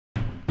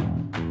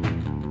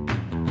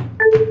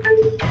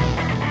Through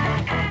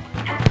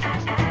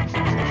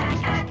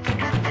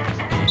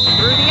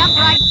the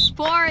uprights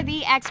for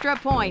the extra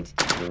point.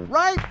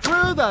 Right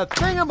through the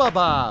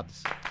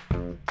thingamabobs.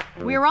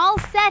 We're all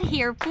set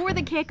here for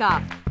the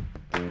kickoff.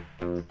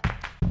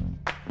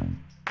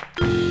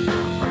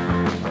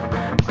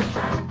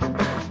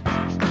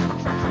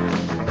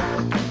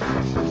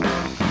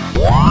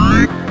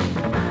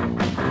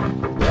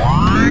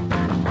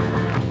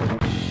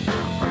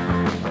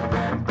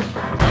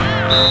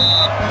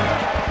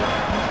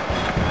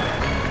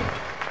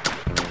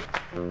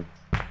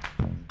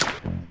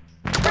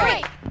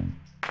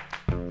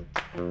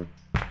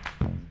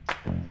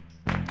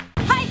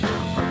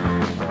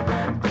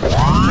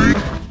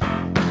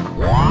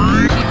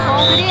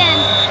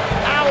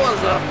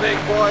 Big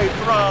boy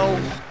throw.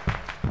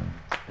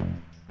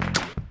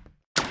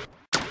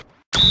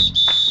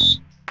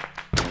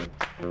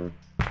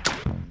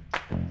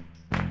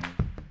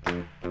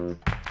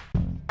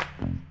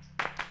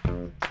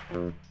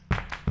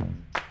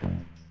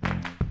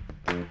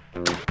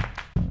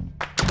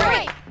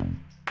 Break.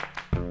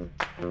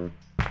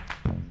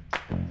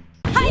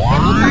 It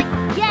looks like,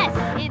 yes,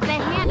 it's a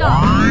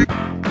handoff.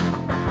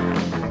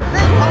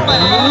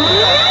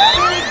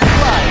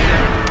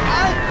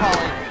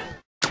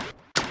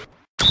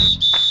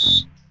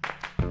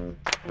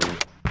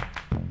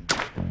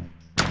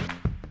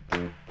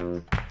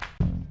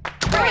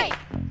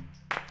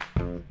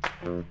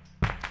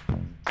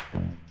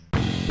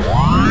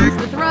 Here's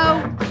the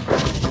throw.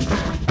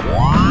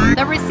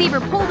 The receiver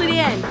pulled it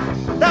in.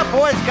 That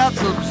boy's got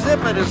some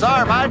zip in his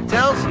arm, I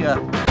tells ya.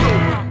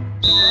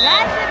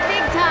 That's a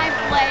big-time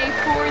play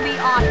for the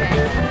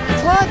offense.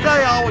 It's like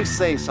I always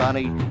say,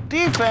 Sonny,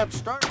 defense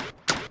starts.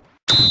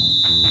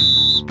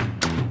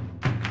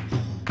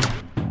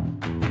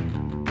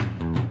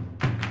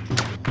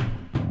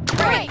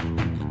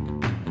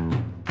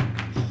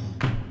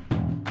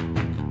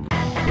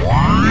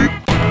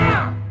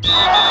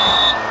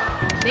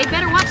 They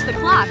better watch the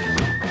clock.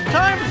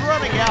 Time's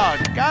running out.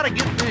 Gotta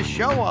get this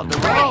show on the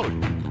road.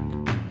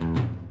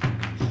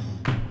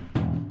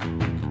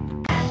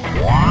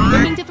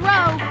 Looking to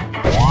throw.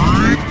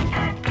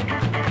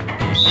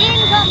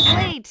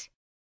 Incomplete.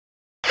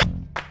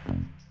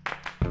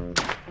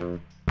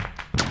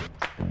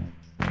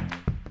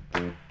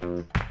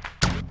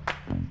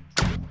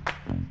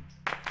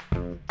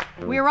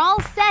 We're all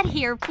set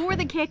here for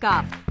the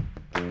kickoff.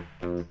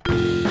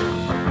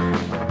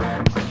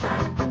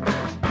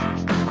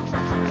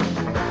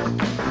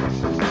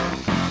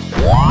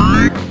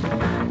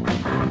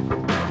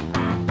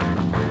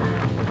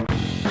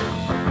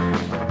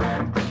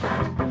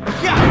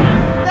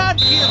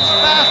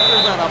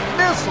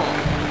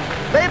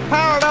 They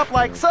powered up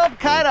like some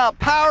kind of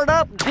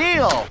powered-up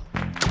deal.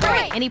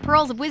 Any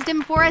pearls of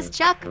wisdom for us,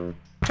 Chuck?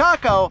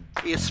 Choco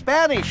is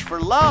Spanish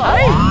for love.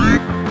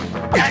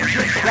 That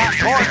just got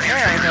more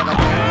caring than a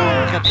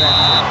balloon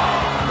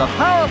convention. The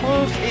power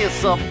moves is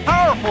some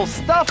powerful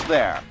stuff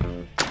there.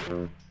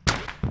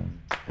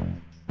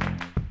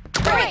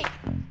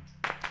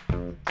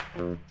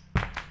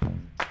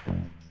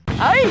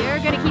 They're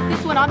going to keep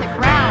this one on the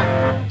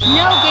ground.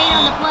 No gain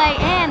on the play,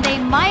 and they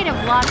might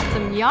have lost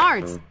some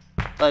yards.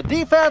 The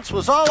defense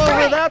was all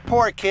over that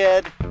poor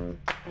kid.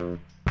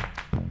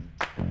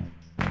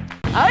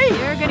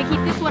 They're going to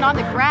keep this one on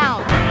the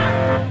ground.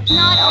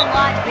 Not a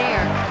lot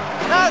there.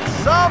 That's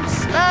some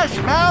smash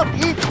mouth,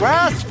 eat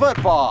grass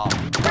football.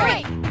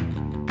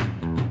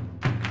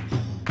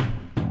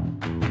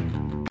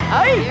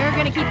 They're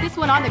going to keep this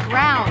one on the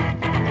ground.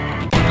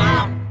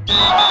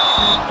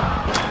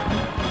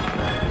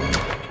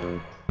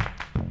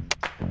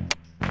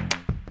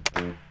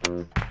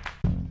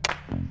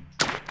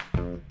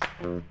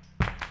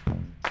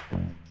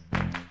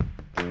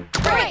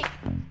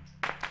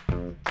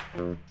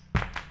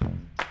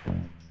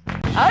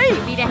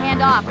 Beat a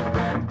handoff.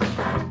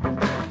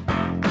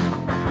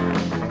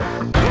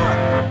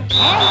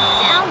 And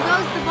down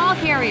goes the ball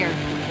carrier.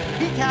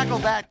 He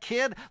tackled that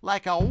kid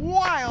like a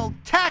wild,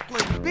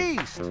 tackling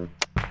beast.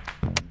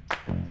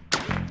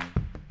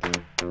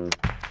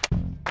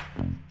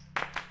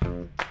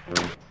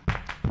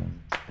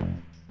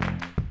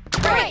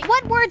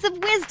 What words of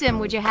wisdom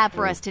would you have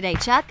for us today,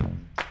 Chuck?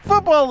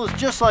 Football is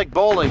just like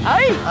bowling.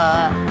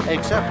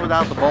 Except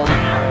without the bowling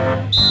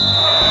part.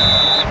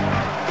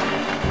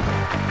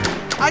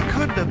 I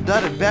couldn't have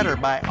done it better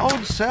my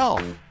own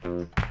self.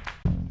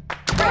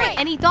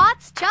 Any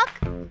thoughts, Chuck?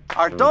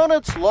 Are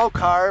donuts low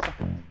carb?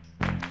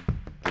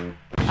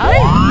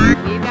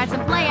 We've got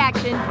some play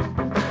action.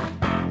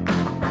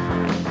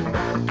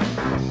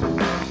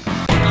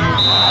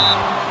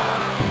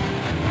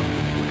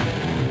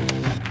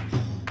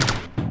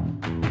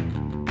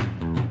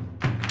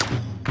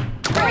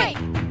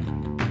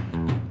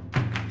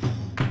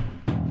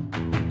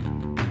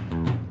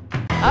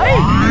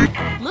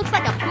 Looks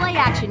like a play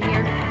action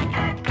here.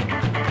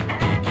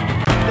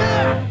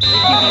 The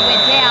QB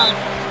went down.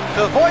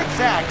 To avoid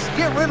sacks,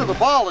 get rid of the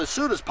ball as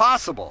soon as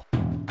possible.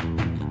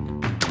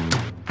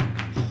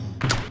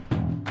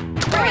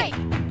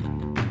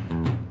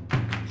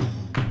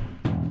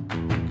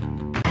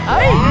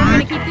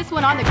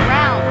 one on the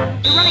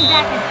ground. The running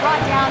back is brought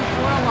down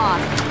for a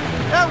loss.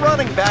 That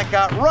running back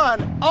got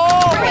run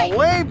all the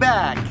way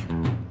back. He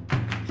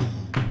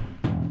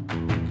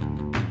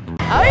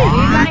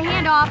got a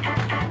handoff.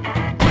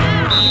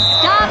 He's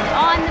stopped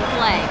on the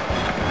play.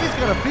 He's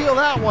going to feel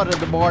that one in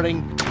the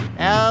morning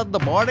and the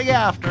morning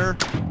after.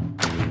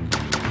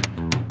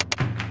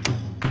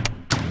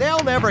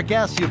 They'll never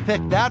guess you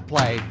picked that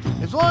play,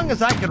 as long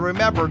as I can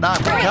remember not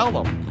to tell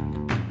them.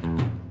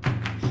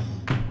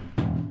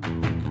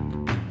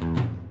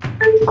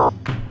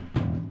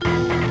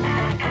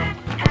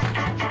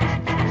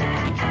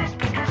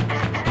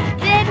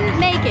 Didn't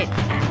make it.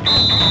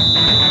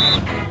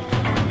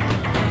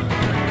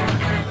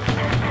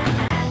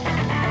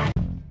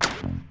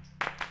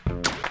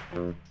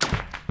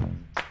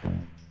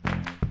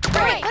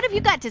 What have you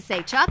got to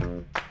say, Chuck?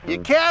 You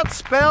can't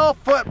spell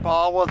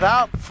football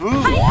without food.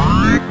 I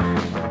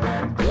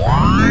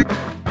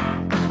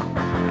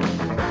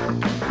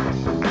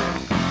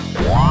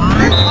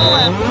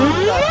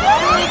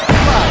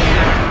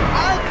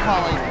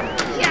call it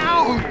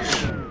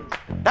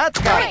youch. That's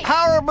got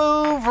power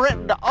move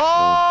written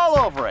all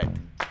over it.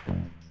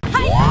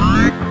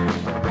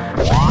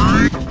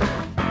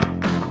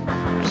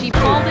 She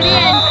pulled it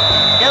in.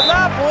 Can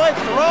that boy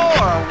throw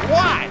or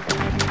what?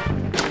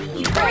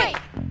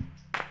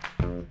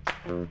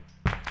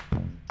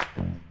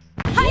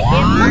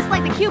 It looks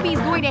like the QB is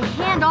going to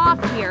hand off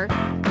here.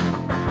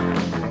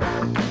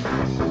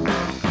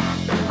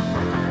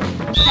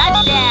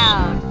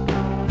 Touchdown.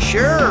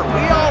 Sure,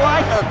 we all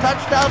like a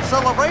touchdown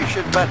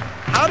celebration, but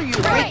how do you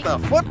think the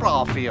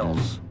football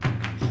feels?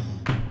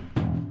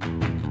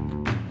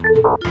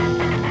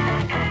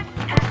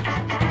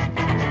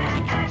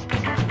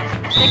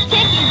 The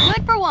kick is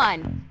good for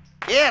one.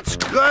 It's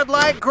good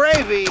like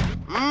gravy.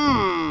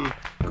 Mmm,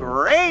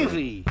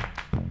 gravy.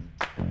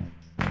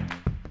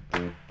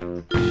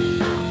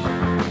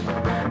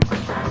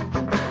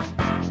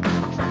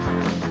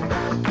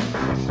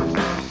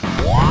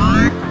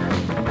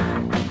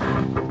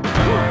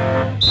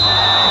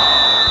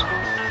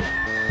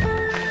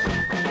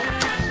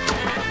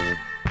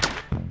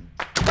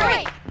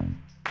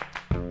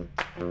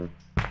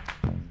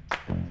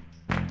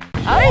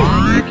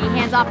 He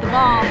hands off the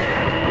ball.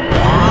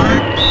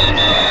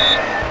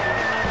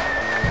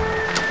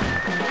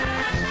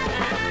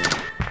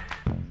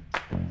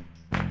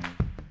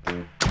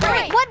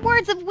 What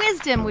words of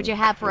wisdom would you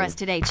have for us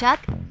today,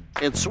 Chuck?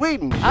 In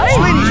Sweden,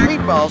 Swedish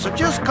meatballs are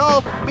just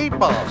called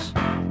meatballs.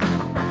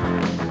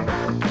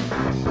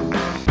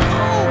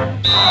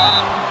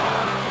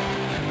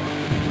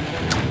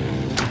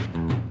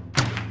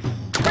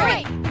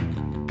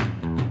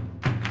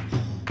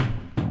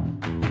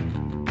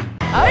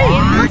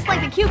 It looks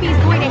like the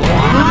QB's going to hit it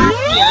off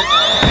here.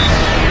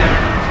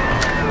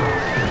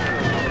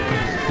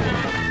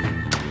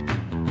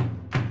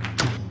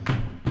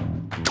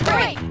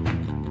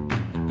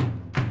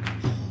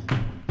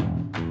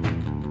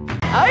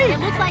 It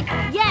looks like,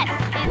 yes,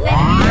 it's a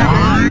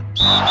handoff.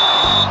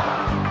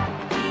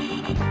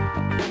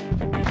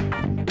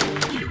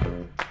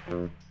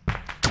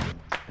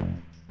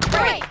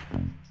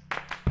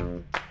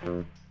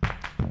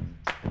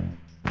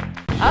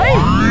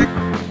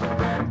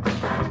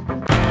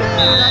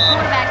 The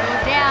quarterback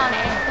goes down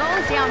and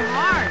goes down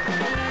hard.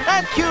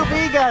 That QB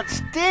got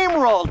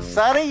steamrolled,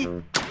 Sonny.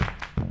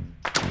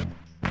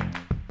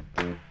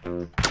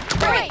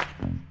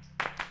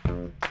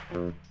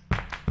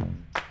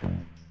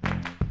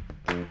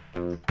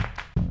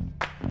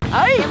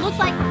 It looks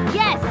like,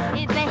 yes,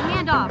 it's a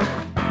handoff.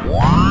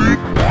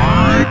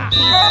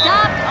 He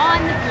stopped on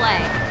the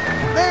play.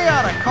 They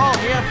ought to call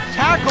him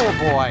Tackle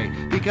Boy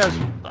because,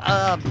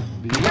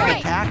 he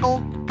can tackle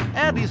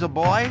and he's a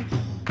boy.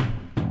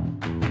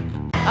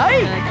 The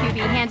QB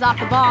hands off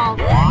the ball.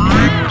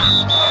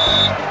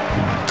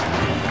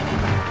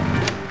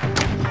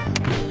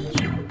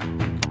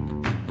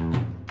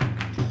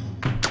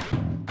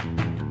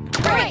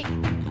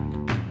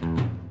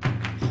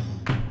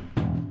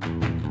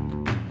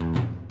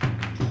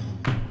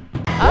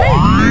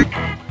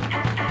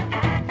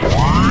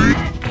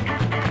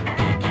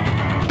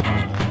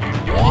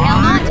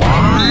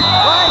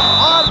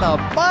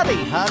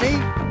 Money, honey.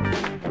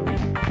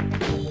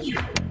 He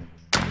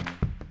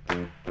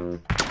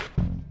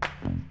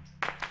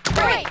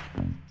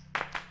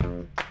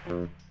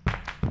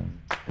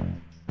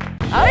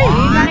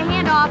got a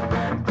handoff.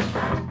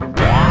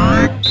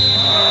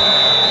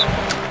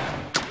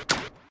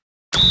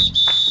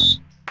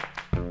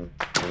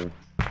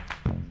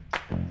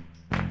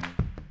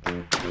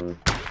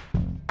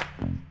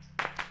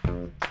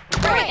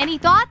 Any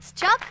thoughts,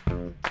 Chuck?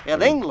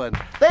 In England,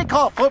 they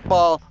call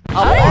football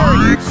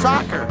American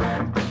soccer.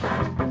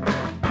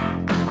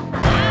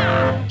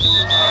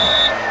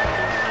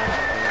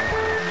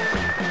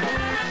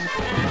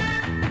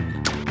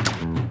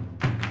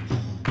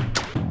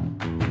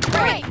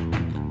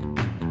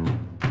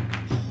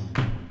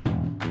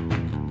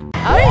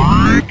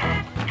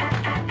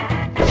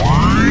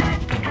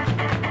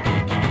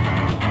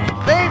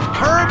 They've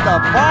turned the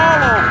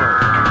ball over.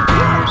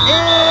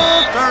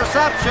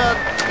 Interception!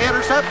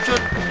 Interception!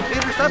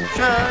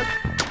 Interception!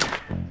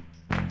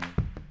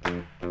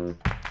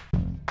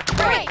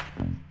 Hurry!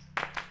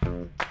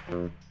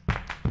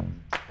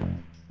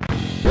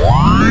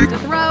 To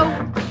throw.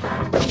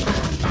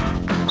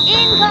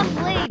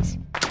 Incomplete.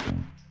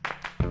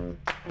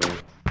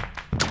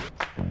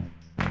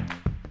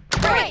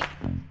 Hurry!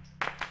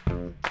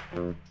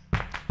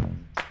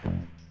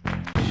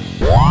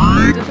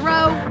 To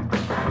throw.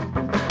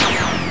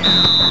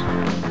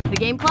 The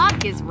game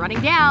clock is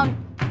running down.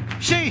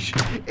 Sheesh,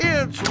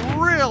 it's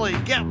really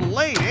getting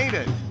late, ain't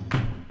it?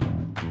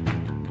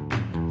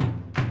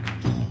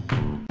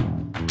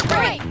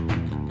 Hurry!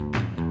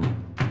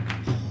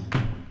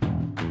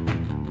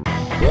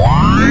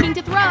 Looking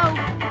to throw.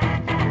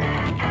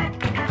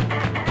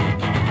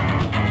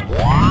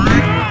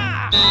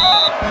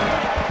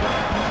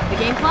 The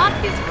game clock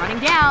is running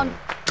down.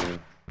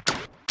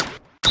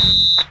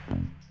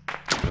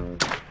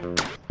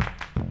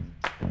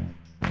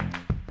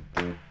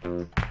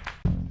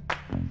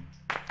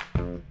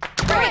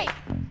 Hurry!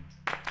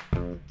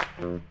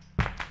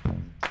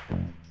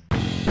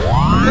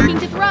 Looking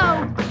to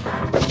throw.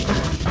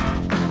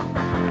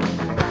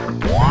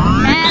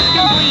 Pass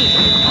complete.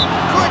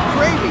 Good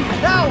gravy,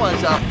 that was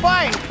a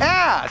fine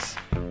pass!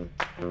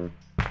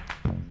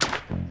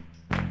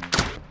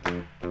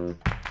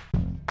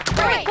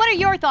 Hurry! What are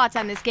your thoughts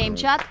on this game,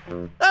 Chuck?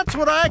 That's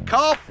what I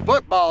call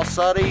football,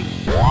 Sonny.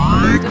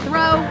 To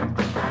throw.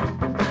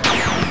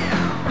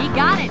 He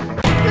got it.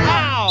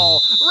 Ow!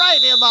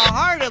 Right in the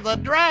heart of the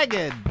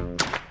dragon!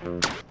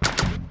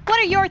 What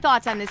are your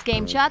thoughts on this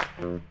game, Chuck?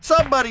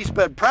 Somebody's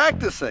been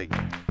practicing.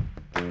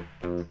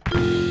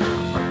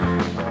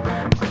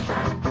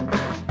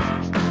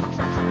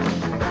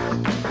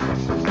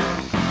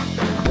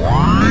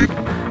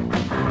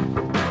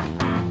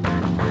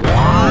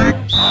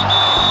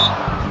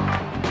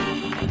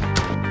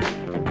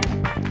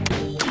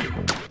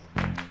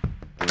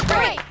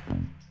 Hurry!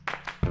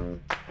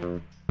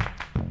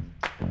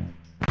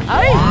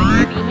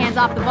 He hands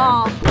off the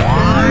ball.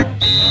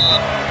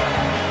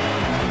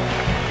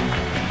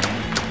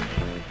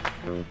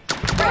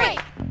 Hurry!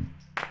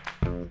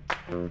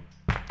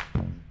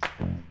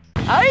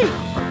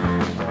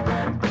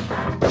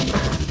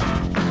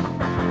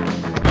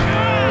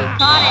 He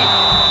caught it.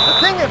 The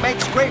thing that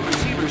makes great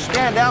receivers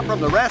stand out from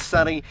the rest,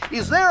 Sonny,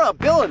 is their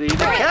ability to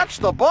catch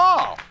the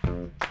ball.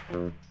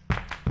 Looks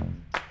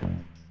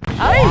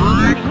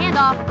like a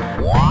handoff.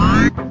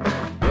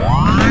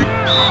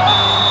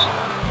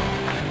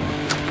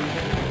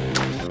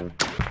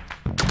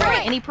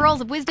 Any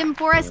pearls of wisdom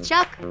for us,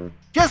 Chuck?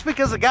 Just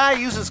because a guy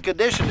uses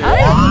conditioner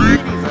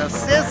doesn't mean he's a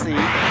sissy.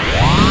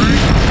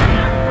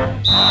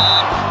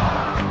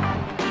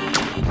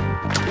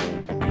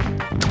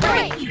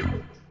 Hurry!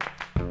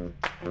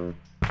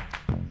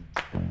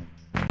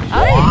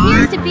 It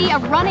appears to be a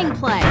running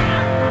play.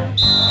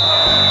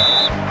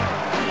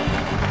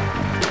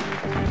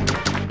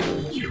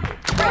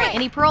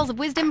 Any pearls of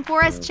wisdom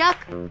for us, Chuck?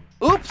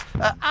 Oops,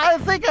 I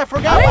think I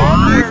forgot my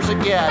underwears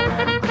again.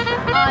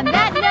 On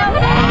that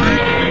note...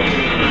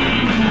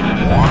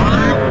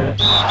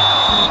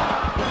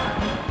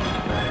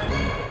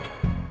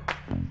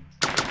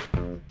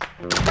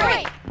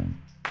 Hurry!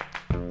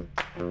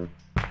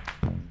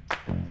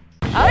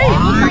 It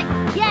looks like,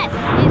 yes,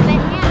 it's a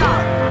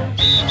handoff.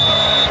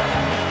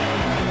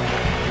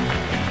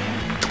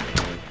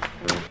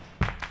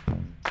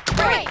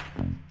 Hurry!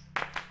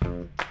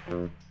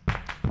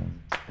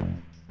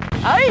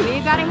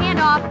 We've got a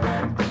handoff.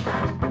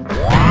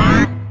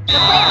 The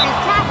player is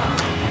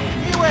tackled.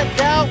 He went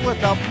down with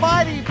the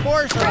mighty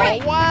force of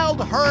a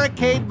wild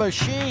hurricane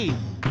machine.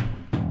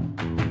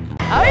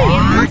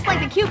 It looks like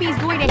the QB is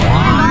going to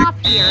hand off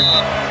here.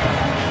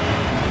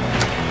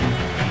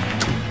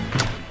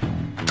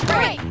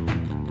 Hurry!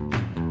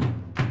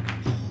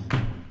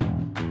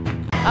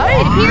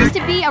 It appears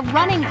to be a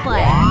running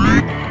play.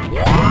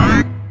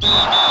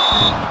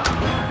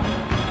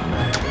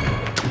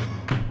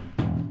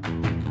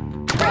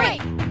 Hurry!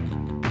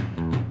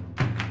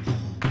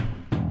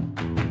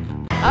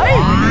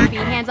 He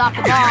hands off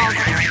the ball.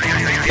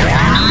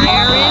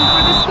 They're in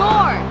for the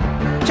score.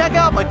 Check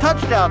out my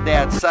touchdown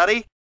dance,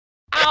 Sonny.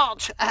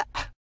 Ouch! I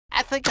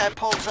think I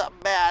pulled something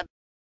bad.